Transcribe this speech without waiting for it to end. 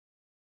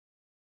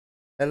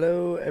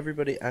Hello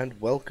everybody and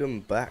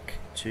welcome back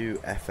to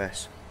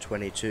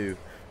FS22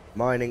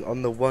 Mining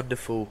on the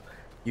wonderful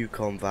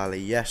Yukon Valley.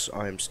 Yes,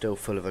 I am still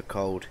full of a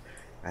cold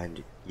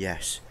and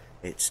yes,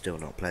 it's still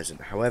not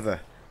pleasant.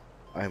 However,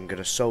 I am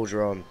going to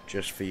soldier on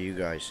just for you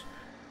guys.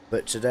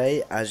 But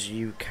today, as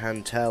you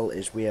can tell,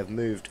 is we have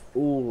moved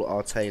all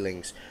our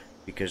tailings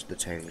because the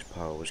tailings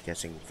pile was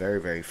getting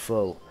very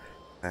full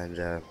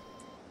and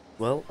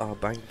well, our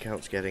bank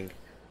account's getting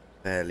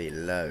fairly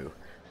low.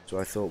 So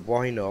I thought,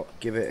 why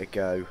not give it a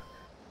go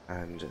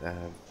and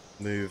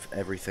move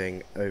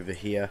everything over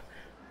here.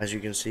 As you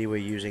can see, we're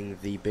using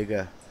the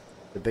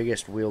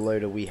biggest wheel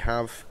loader we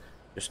have,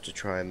 just to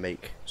try and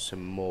make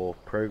some more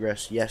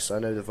progress. Yes, I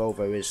know the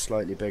Volvo is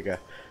slightly bigger,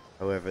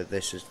 however,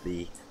 this is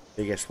the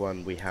biggest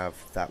one we have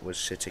that was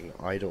sitting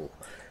idle.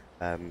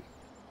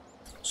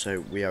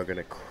 So we are going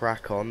to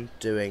crack on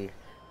doing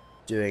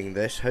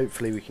this.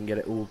 Hopefully we can get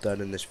it all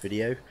done in this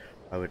video.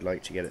 I would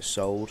like to get it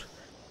sold.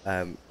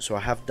 So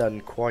I have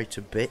done quite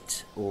a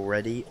bit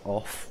already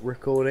off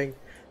recording.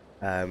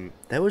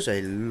 There was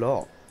a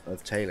lot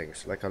of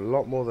tailings, like a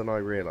lot more than I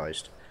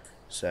realised.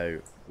 So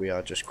we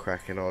are just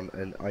cracking on,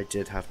 and I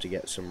did have to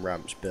get some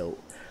ramps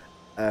built.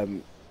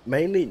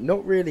 Mainly,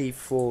 not really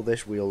for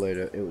this wheel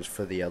loader, it was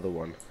for the other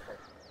one.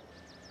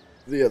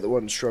 The other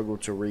one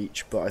struggled to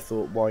reach, but I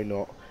thought, why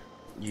not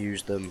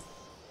use them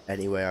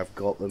anyway? I've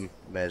got them,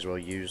 may as well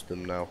use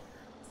them now,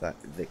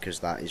 because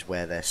that is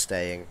where they're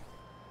staying.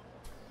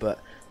 But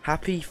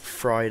happy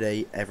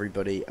Friday,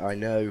 everybody. I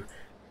know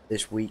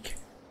this week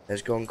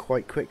has gone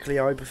quite quickly,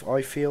 I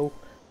feel.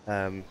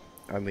 I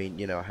mean,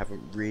 you know, I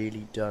haven't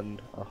really done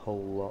a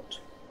whole lot,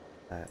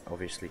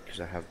 obviously, because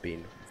I have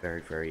been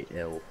very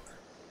ill.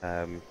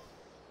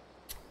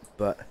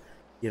 But,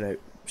 you know,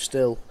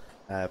 still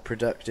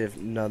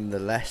productive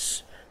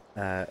nonetheless.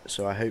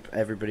 So I hope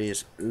everybody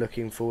is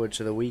looking forward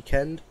to the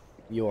weekend.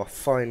 You are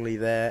finally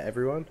there,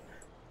 everyone,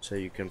 so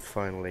you can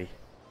finally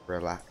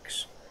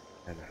relax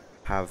and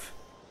have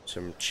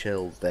some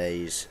chill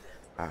days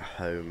at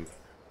home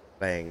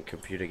playing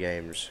computer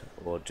games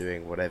or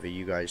doing whatever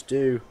you guys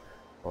do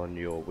on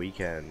your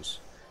weekends.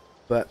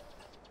 But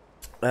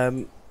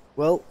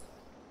well,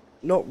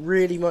 not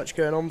really much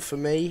going on for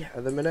me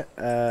at the minute.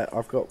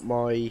 I've got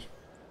my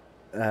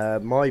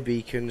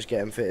beacons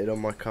getting fitted on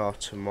my car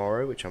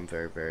tomorrow, which I'm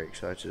very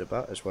excited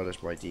about, as well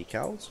as my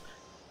decals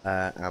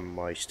and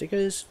my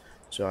stickers,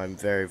 so I'm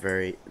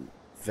very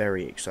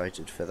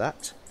excited for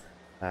that.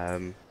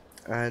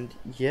 And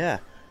yeah,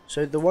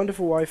 so the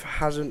wonderful wife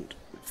hasn't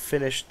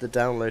finished the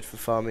download for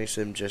Farming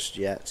Sim just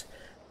yet.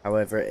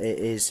 However, it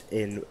is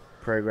in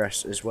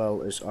progress, as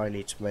well as I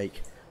need to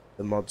make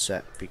the mod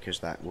set, because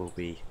that will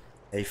be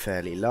a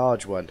fairly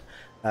large one.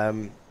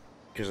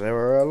 Because there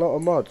are a lot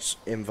of mods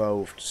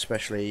involved,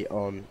 especially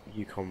on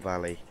Yukon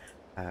Valley,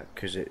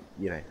 because it,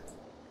 you know,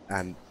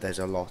 and there's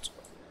a lot,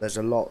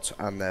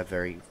 and they're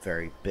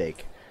very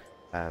big.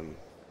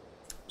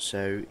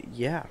 So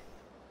yeah,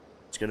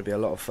 it's going to be a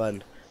lot of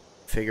fun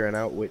figuring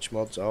out which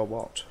mods are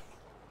what.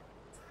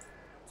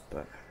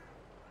 But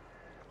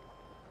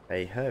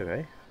hey ho,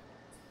 eh?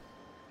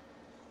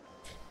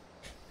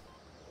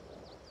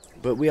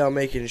 But we are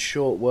making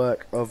short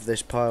work of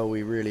this pile,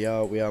 we really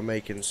are. We are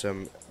making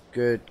some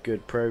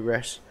good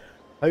progress.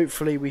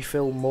 Hopefully we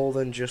fill more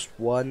than just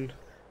one,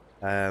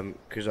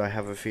 because I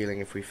have a feeling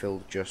if we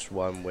fill just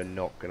one, we're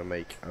not going to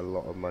make a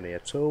lot of money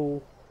at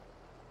all.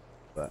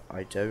 But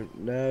I don't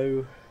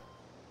know.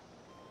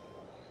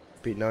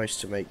 Be nice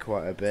to make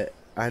quite a bit.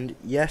 And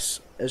yes,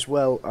 as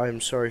well,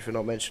 I'm sorry for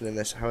not mentioning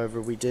this, however,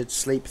 we did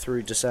sleep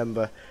through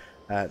December.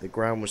 The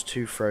ground was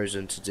too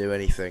frozen to do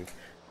anything,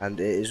 and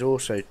it is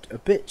also a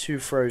bit too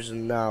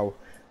frozen now,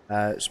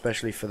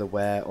 especially for the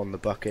wear on the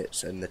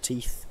buckets and the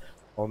teeth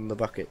on the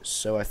buckets.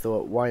 So I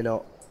thought, why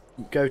not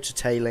go to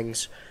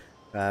Tailings?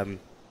 They're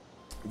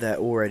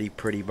already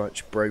pretty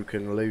much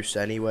broken loose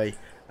anyway,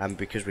 and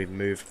because we've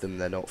moved them,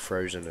 they're not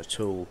frozen at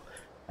all.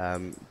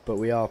 But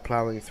we are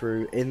ploughing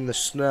through in the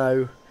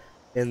snow,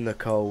 in the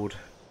cold,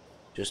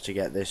 just to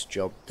get this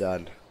job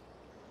done.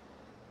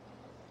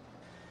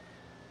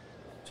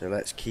 So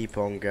let's keep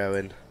on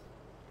going.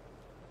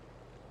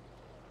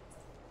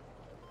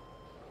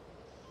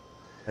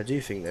 I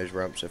do think those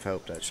ramps have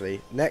helped,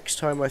 actually. Next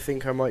time I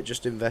think I might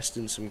just invest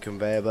in some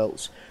conveyor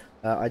belts.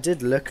 I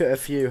did look at a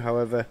few,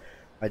 however,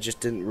 I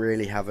just didn't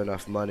really have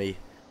enough money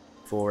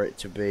for it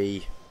to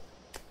be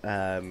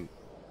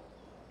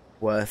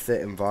worth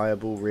it and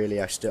viable, really.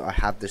 I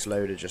had this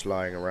loader just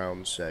lying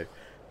around, so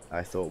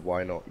I thought,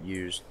 why not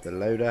use the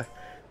loader?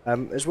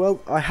 As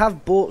well, I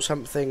have bought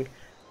something.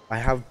 I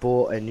have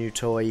bought a new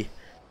toy.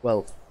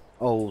 Well,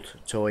 old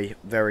toy,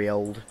 very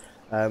old.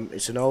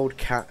 It's an old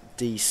Cat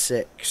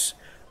D6.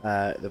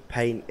 The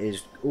paint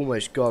is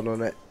almost gone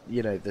on it.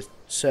 You know, the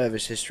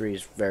service history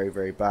is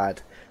very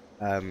bad.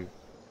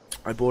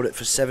 I bought it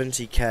for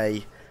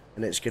 70k,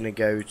 and it's going to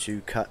go to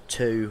Cut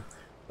 2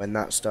 when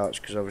that starts,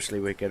 because obviously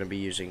we're going to be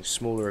using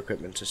smaller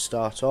equipment to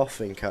start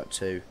off in Cut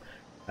 2,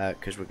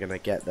 because we're going to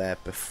get there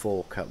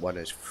before Cut 1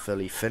 is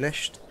fully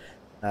finished.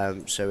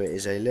 So it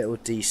is a little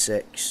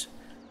D6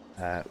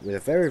 with a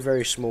very,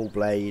 very small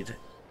blade.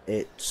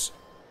 It's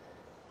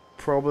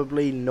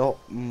probably not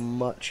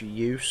much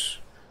use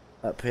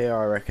up here.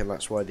 I reckon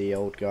that's why the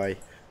old guy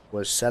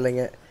was selling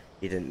it.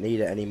 He didn't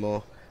need it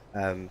anymore.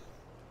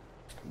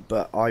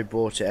 But I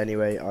bought it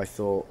anyway. I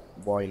thought,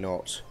 why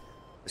not?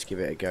 Let's give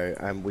it a go.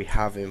 And we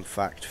have in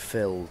fact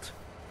filled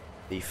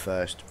the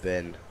first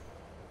bin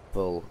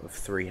full of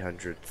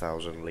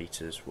 300,000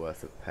 litres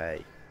worth of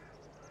pay.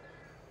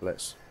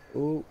 Let's...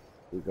 Ooh,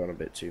 we've gone a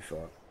bit too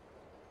far.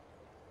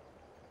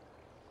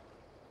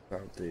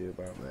 That'll do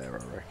about there,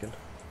 I reckon.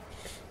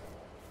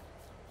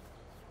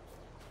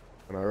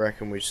 And I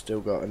reckon we've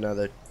still got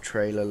another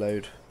trailer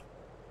load,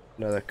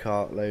 another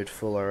cart load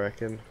full, I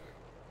reckon.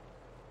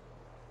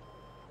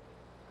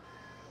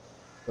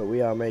 But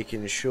we are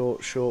making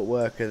short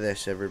work of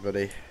this,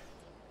 everybody.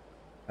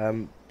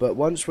 But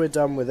once we're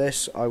done with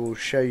this, I will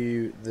show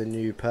you the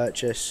new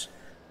purchase.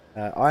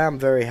 I am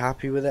very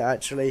happy with it,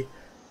 actually.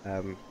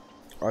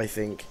 I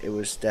think it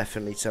was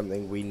definitely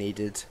something we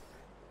needed,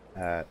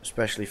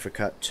 especially for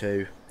cut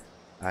 2,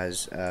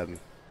 as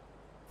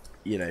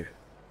you know,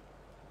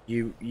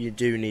 you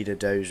do need a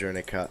dozer and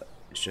a cut.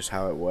 It's just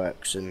how it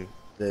works, and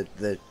the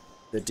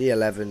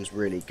D11's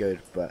really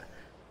good, but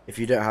if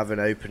you don't have an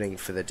opening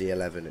for the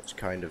D11, it's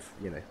kind of,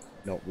 you know,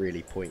 not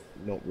really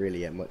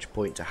at much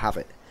point to have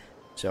it.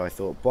 So I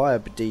thought, buy a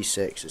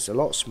D6. It's a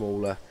lot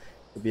smaller.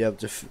 It'll be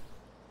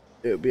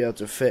able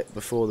to fit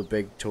before the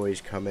big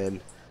toys come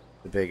in,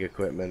 the big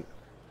equipment.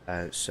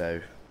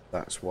 So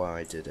that's why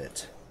I did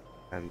it,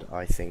 and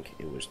I think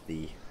it was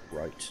the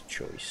right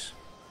choice.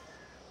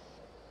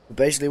 But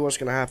basically, what's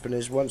going to happen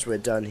is once we're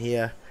done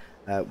here,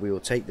 we will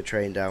take the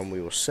train down.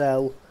 We will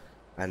sell,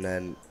 and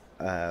then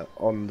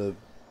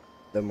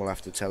then we'll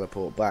have to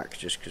teleport back,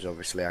 just because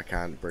obviously I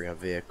can't bring a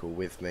vehicle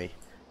with me,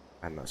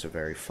 and that's a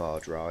very far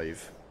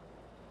drive.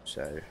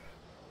 So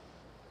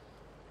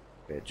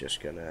we're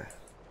just gonna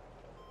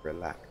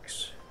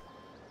relax,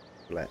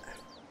 let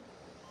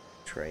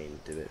train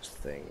do its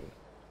thing.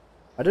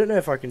 I don't know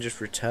if I can just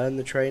return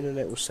the train and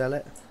it will sell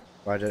it,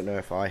 but I don't know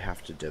if I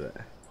have to do it.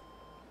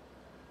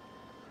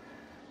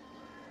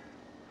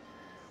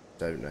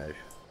 Don't know.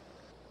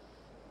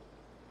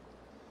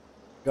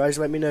 Guys,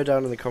 let me know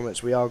down in the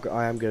comments.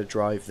 I am going to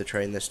drive the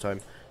train this time,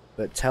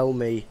 but tell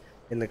me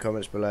in the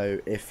comments below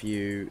if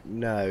you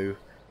know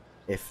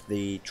if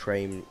the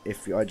train,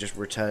 if I just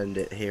returned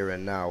it here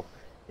and now,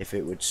 if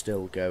it would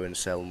still go and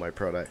sell my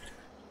product,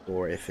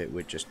 or if it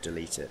would just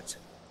delete it.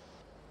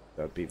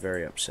 I'd be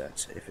very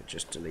upset if it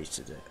just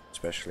deleted it,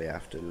 especially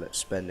after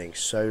spending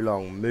so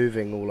long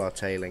moving all our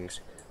tailings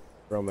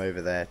from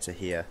over there to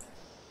here,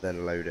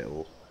 then load it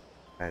all.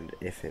 And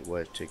if it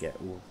were to get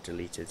all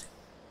deleted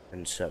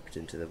and sucked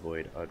into the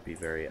void, I'd be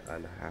very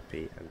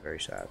unhappy and very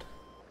sad.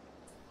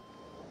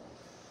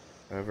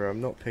 However,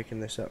 I'm not picking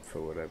this up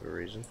for whatever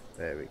reason.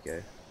 There we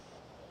go.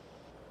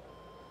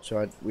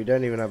 So we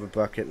don't even have a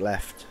bucket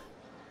left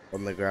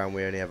on the ground,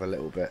 we only have a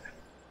little bit.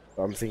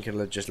 But I'm thinking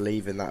of just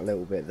leaving that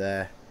little bit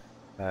there,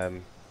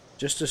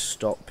 just to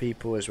stop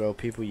people as well.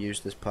 People use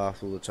this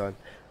path all the time.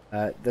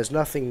 There's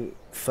nothing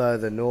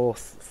further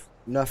north,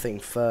 nothing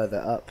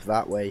further up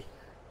that way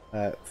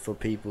for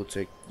people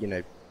to, you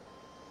know,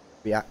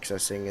 be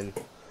accessing, and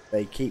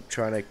they keep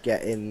trying to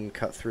get in,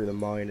 cut through the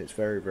mine. It's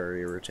very, very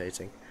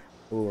irritating.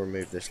 We'll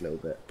remove this little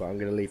bit, but I'm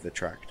going to leave the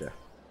tractor,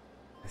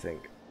 I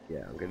think.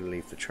 Yeah, I'm going to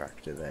leave the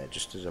tractor there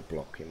just as a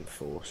blocking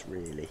force,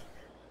 really.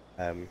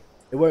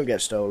 It won't get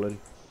stolen,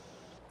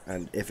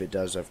 and if it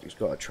does, it's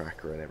got a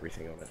tracker and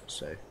everything on it,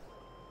 so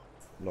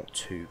I'm not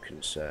too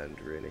concerned,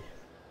 really.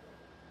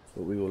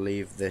 But we will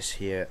leave this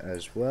here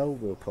as well.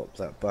 We'll pop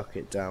that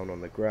bucket down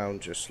on the ground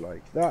just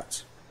like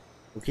that.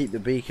 We'll keep the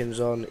beacons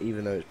on,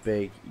 even though it's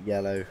big,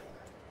 yellow,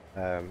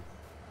 and,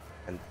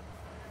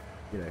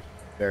 you know,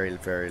 very,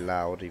 very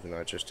loud, even though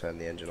I just turned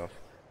the engine off.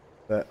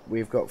 But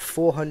we've got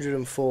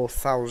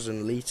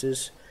 404,000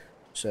 litres,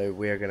 so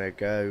we are going to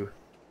go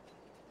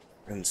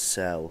and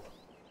sell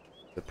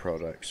the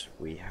products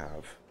we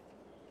have.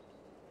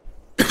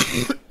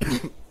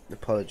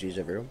 Apologies,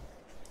 everyone.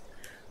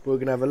 But we're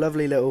going to have a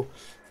lovely little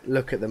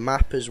look at the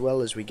map as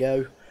well as we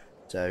go.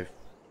 So,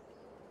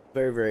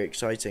 very, very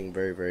exciting,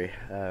 very,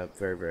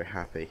 very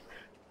happy.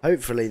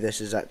 Hopefully this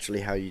is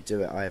actually how you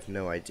do it. I have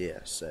no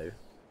idea, so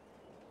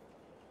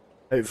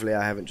hopefully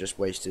I haven't just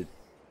wasted,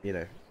 you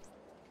know,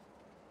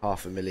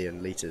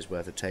 500,000 litres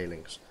worth of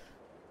tailings.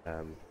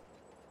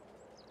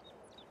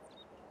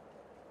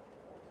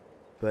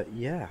 But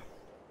yeah,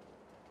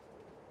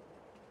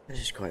 this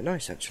is quite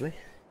nice actually.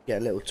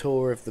 Get a little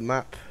tour of the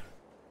map,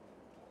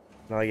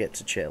 and I get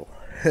to chill.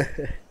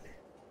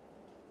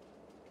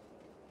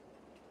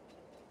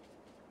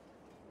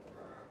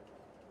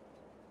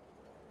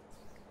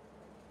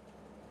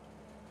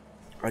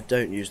 I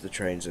don't use the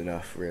trains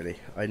enough, really.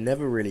 I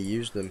never really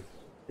use them.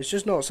 It's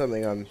just not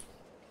something I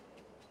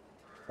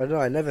don't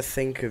know, I never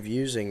think of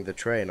using the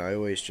train. I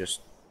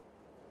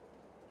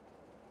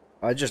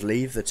just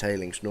leave the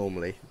tailings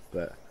normally,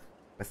 but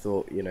I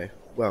thought, you know,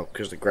 well,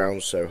 because the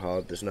ground's so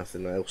hard, there's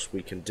nothing else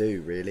we can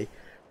do, really.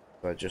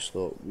 So I just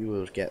thought we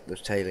will get the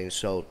tailings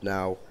sold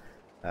now.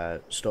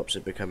 Stops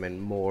it becoming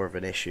more of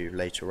an issue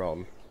later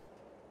on.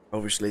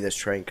 Obviously this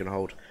train can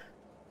hold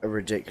a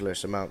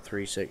ridiculous amount,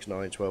 3, 6,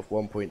 9, 12,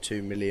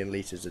 1.2 million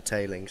litres of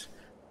tailings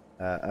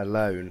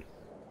alone.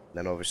 And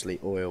then obviously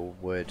oil,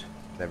 wood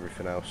and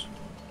everything else.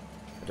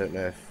 I don't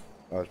know if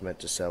I was meant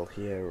to sell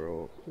here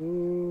or...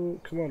 Ooh,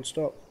 come on,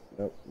 stop.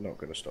 Nope, not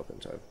going to stop in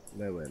time.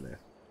 Nowhere near.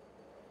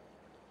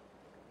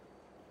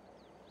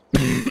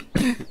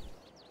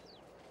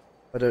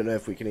 I don't know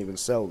if we can even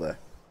sell there.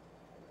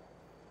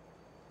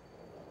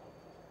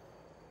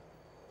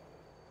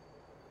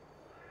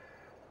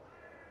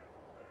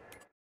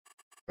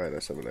 Right,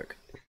 let's have a look.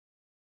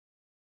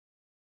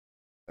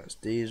 That's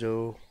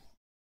diesel.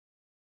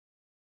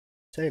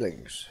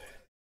 Tailings.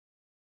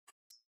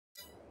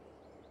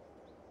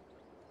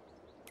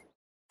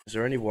 Is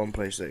there only one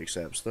place that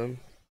accepts them?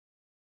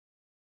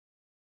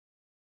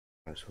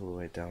 That's all the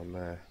way down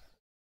there.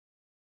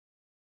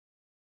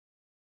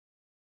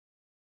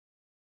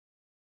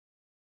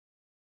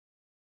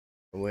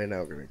 And we're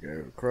now going to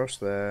go across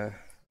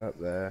there, up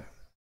there.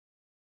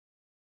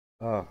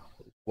 Ah,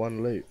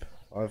 one loop.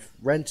 I've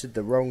rented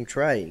the wrong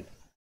train.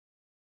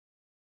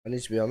 I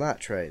need to be on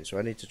that train, so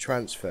I need to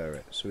transfer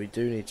it. So we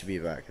do need to be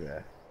back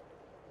there.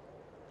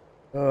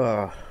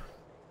 Oh,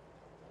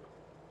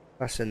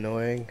 that's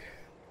annoying.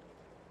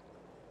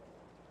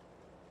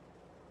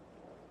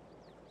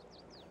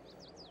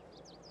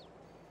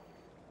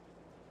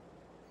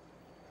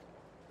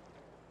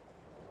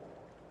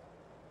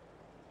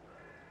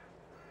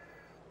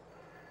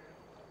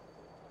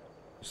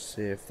 Let's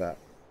see if that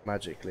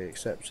magically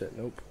accepts it.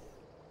 Nope.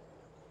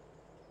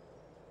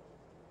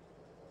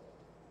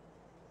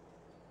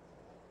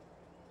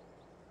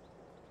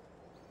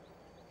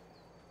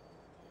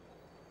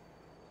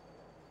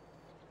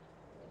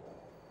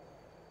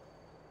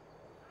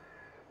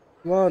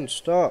 Come on,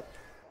 stop.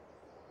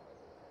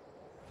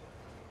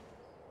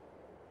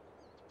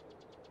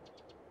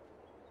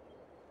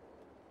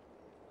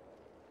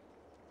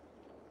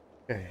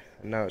 Okay,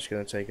 and now it's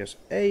going to take us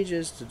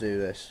ages to do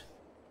this.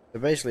 So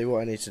basically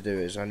what I need to do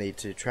is I need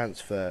to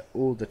transfer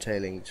all the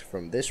tailings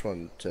from this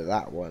one to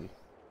that one,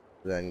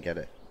 then get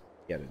it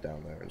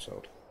down there and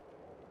sold.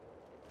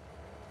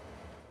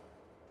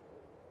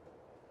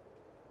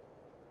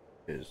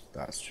 Because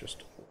that's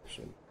just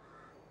awesome.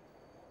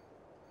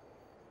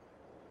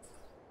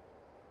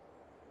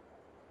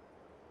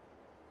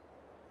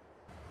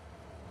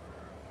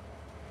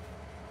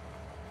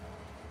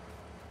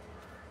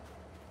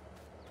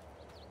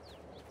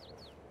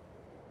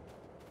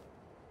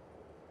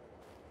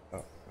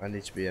 Oh, I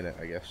need to be in it,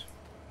 I guess.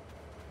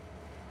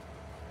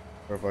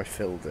 Or have I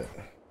filled it?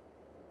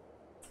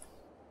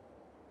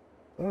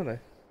 Oh no,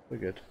 we're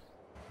good.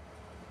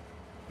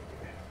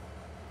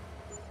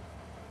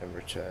 And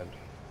return.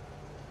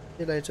 See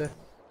you later.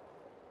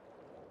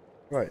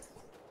 Right,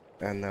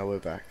 and now we're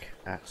back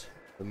at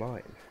the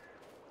mine.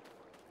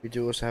 We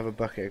do also have a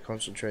bucket of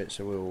concentrate,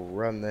 so we will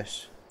run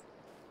this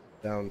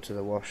down to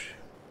the wash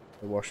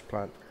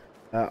plant.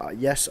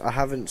 Yes, I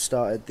haven't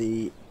started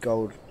the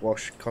gold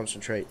wash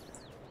concentrate,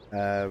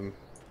 the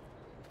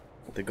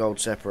gold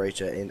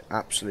separator in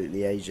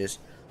absolutely ages.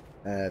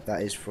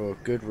 That is for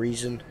good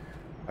reason.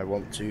 I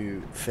want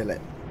to fill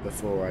it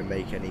before I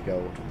make any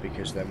gold,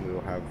 because then we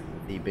will have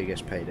the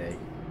biggest payday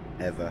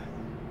ever.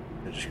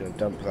 I'm just going to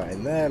dump that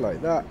in there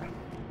like that.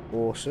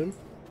 Awesome.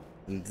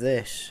 And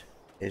this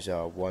is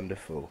our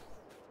wonderful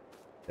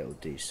little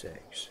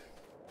D6.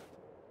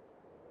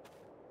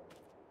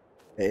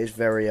 It is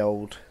very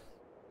old.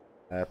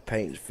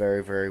 Paint's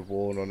very, very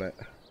worn on it.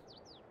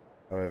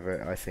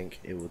 However, I think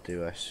it will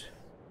do us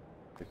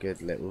a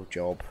good little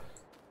job.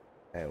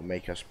 It will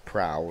make us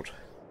proud.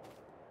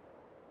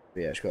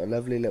 But yeah, it's got a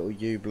lovely little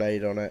U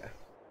blade on it.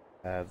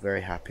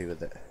 Very happy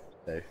with it.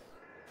 So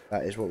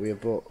that is what we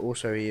have bought.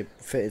 Also, he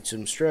fitted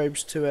some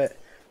strobes to it.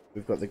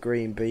 We've got the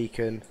green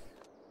beacon,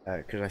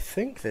 because I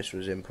think this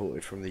was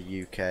imported from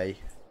the UK.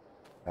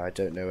 I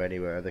don't know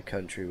anywhere other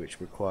country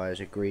which requires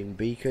a green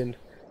beacon.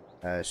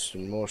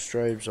 Some more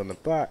strobes on the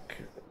back.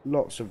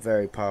 Lots of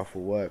very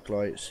powerful work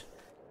lights.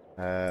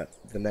 The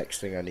next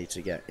thing I need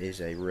to get is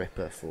a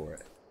ripper for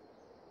it.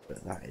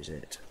 But that is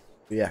it.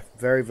 But yeah,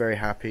 very, very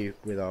happy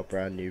with our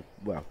brand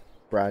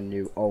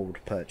new old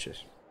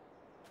purchase.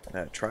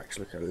 Tracks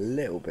look a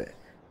little bit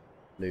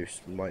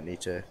loose. Might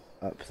need to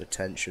up the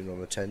tension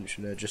on the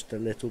tensioner just a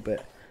little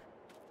bit.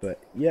 But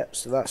yeah,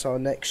 so that's our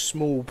next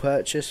small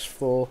purchase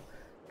for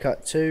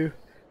cut 2,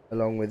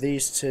 along with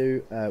these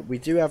two. We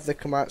do have the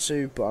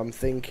Komatsu, but I'm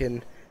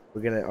thinking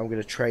I'm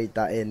gonna trade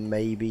that in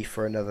maybe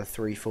for another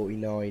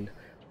 349,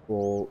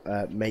 or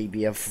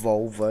maybe a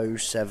Volvo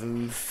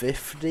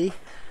 750.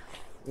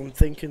 I'm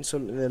thinking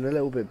something a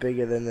little bit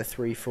bigger than the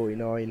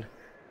 349,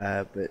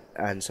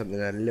 and something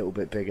a little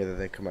bit bigger than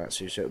the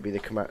Komatsu. So it'll be the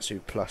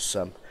Komatsu plus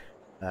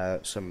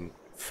some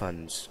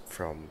funds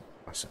from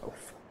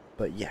myself.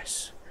 But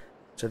yes,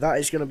 so that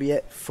is going to be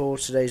it for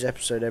today's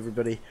episode,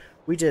 everybody.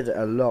 We did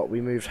a lot.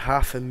 We moved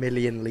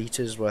 500,000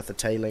 litres worth of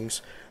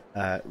tailings.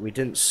 We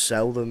didn't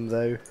sell them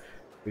though,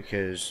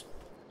 because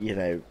you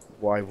know,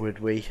 why would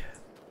we?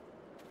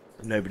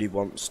 Nobody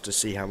wants to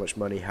see how much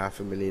money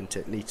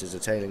 500,000 litres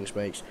of tailings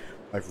makes.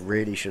 I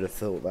really should have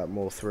thought that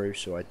more through,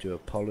 so I do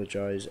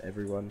apologise,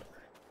 everyone.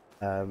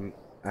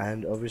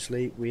 And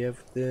obviously we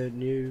have the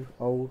new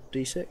old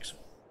D6.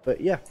 But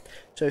yeah,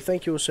 so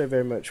thank you all so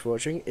very much for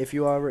watching. If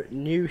you are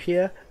new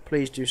here,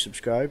 please do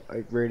subscribe.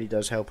 It really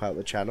does help out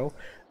the channel.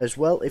 As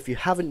well, if you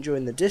haven't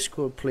joined the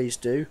Discord, please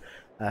do.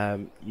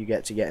 You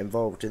get to get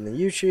involved in the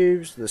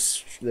YouTubes,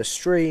 the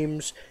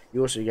streams.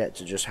 You also get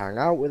to just hang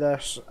out with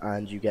us,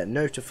 and you get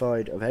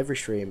notified of every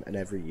stream and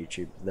every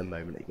YouTube the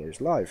moment it goes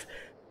live.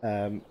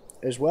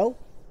 As well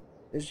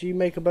as you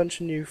make a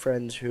bunch of new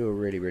friends who are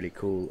really, really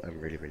cool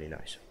and really, really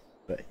nice.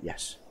 But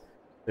yes,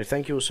 so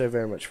thank you all so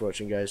very much for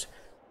watching, guys.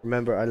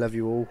 Remember, I love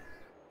you all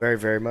very,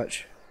 very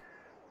much.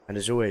 And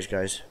as always,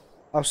 guys,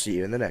 I'll see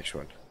you in the next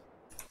one.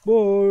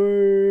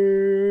 Bye!